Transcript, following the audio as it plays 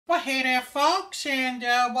Hey there, folks, and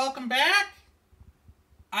welcome back,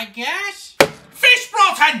 I guess.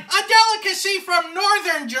 Fischbrötchen! A delicacy from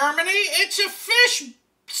northern Germany. It's a fish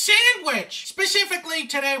sandwich. Specifically,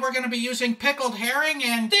 today we're going to be using pickled herring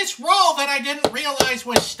and this roll that I didn't realize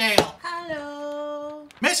was stale. Hello.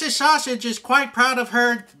 Mrs. Sausage is quite proud of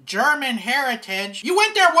her German heritage. You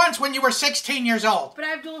went there once when you were 16 years old. But I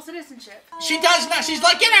have dual citizenship. She does not. She's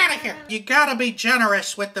like, get out of here. You gotta be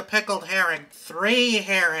generous with the pickled herring. 3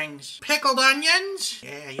 herrings. Pickled onions.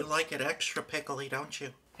 Yeah, you like it extra pickly, don't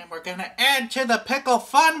you? And we're gonna add to the pickle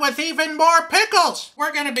fun with even more pickles.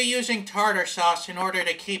 We're gonna be using tartar sauce in order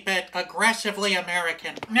to keep it aggressively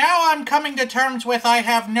American. Now I'm coming to terms with I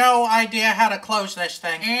have no idea how to close this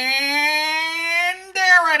thing. And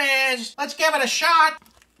there it is. Let's give it a shot.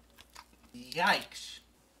 Yikes.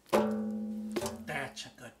 That's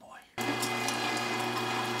a good boy.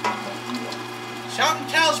 Something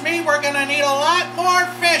tells me we're gonna need a lot more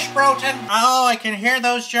Fischbrötchen. Oh, I can hear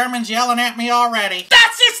those Germans yelling at me already.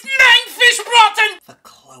 Das ist mein Fischbrötchen! The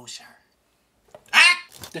closer. Ah!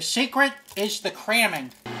 The secret is the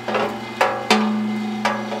cramming.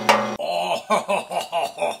 Oh,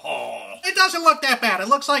 it doesn't look that bad. It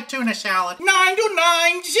looks like tuna salad. 9 to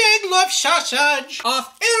 9, Ziegler sausage.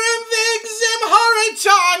 Auf ihrem Weg zum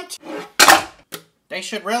Horizont. They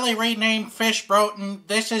should really rename Fischbrötchen.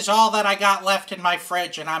 This is all that I got left in my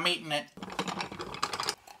fridge, and I'm eating it.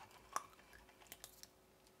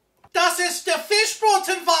 Das ist der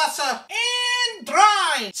Fischbrötchenwasser. In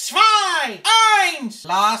 3, 2, 1.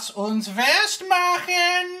 Lass uns West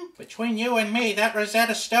machen. Between you and me, that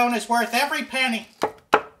Rosetta Stone is worth every penny.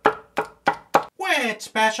 With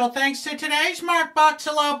special thanks to today's Mark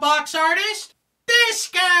Boxelot box artist, this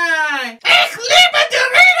guy. Ich liebe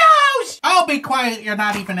Doritos! Oh, be quiet. You're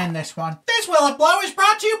not even in this one. This Will It Blow is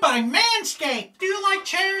brought to you by Manscaped. Do you like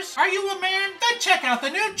chairs? Are you a man? Then check out the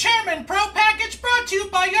new Chairman Pro package brought to you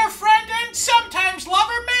by your friend and sometimes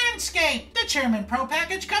lover Manscaped. The Chairman Pro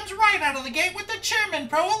package comes right out of the gate with the Chairman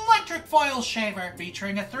Pro electric foil shaver,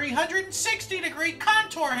 featuring a 360-degree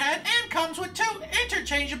contour head and comes with 2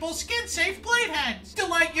 interchangeable skin-safe blade heads.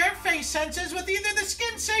 Delight your face senses with either the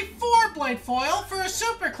skin-safe 4-blade foil for a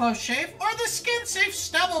super close shave or the skin-safe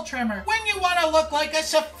stubble trimmer when you want to look like a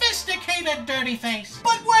sophisticated dirty face.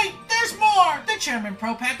 But wait, there's more! The Chairman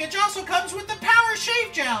Pro package also comes with the Power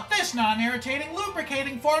Shave Gel. This non-irritating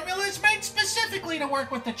lubricating formula is made specifically to work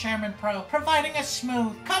with the Chairman Pro, providing a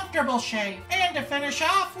smooth, comfortable shave. And to finish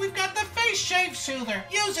off, we've got the Face Shave Soother.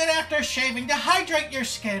 Use it after shaving to hydrate your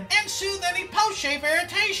skin and soothe any post-shave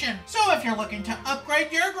irritation. So if you're looking to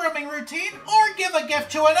upgrade your grooming routine or give a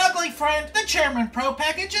gift to an ugly friend, the Chairman Pro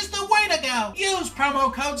package is the way to go. Use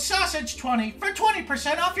promo code SAUSAGE20 for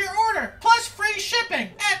 20% off your order, plus free shipping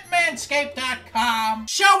at manscaped.com.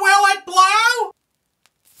 So will it blow?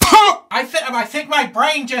 I think my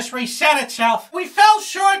brain just reset itself. We fell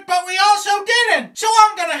short, but we also didn't. So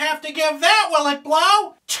I'm gonna have to give that Will It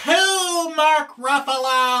Blow 2 Mark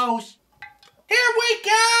Ruffalos. Here we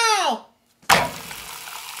go!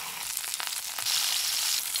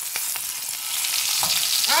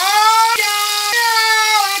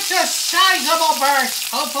 A sizable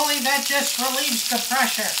burst. Hopefully that just relieves the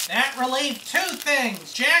pressure. That relieved 2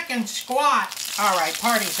 things, jack and squat. All right,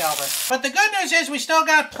 party's over. But the good news is we still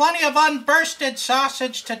got plenty of unbursted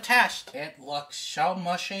sausage to test. It looks so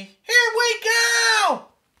mushy. Here we go!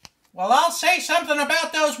 Well, I'll say something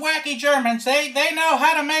about those wacky Germans. They know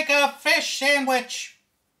how to make a fish sandwich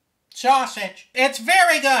sausage. It's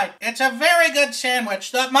very good. It's a very good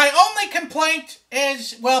sandwich. My only complaint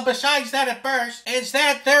is, well, besides that it burst, is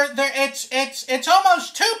that it's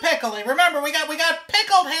almost too pickly. Remember, we got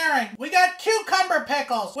pickled herring, we got cucumber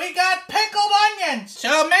pickles, we got pickled onions.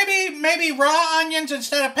 So maybe raw onions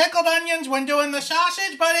instead of pickled onions when doing the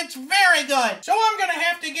sausage, but it's very good. So I'm gonna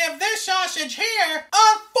have to give this sausage here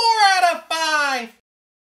a 4 out of 5.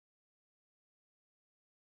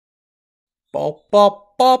 Bop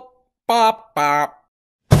bop bop. Bop, bop.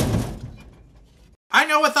 I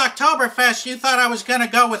know with Oktoberfest you thought I was gonna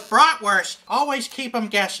go with bratwurst. Always keep them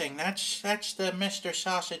guessing. That's the Mr.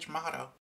 Sausage motto.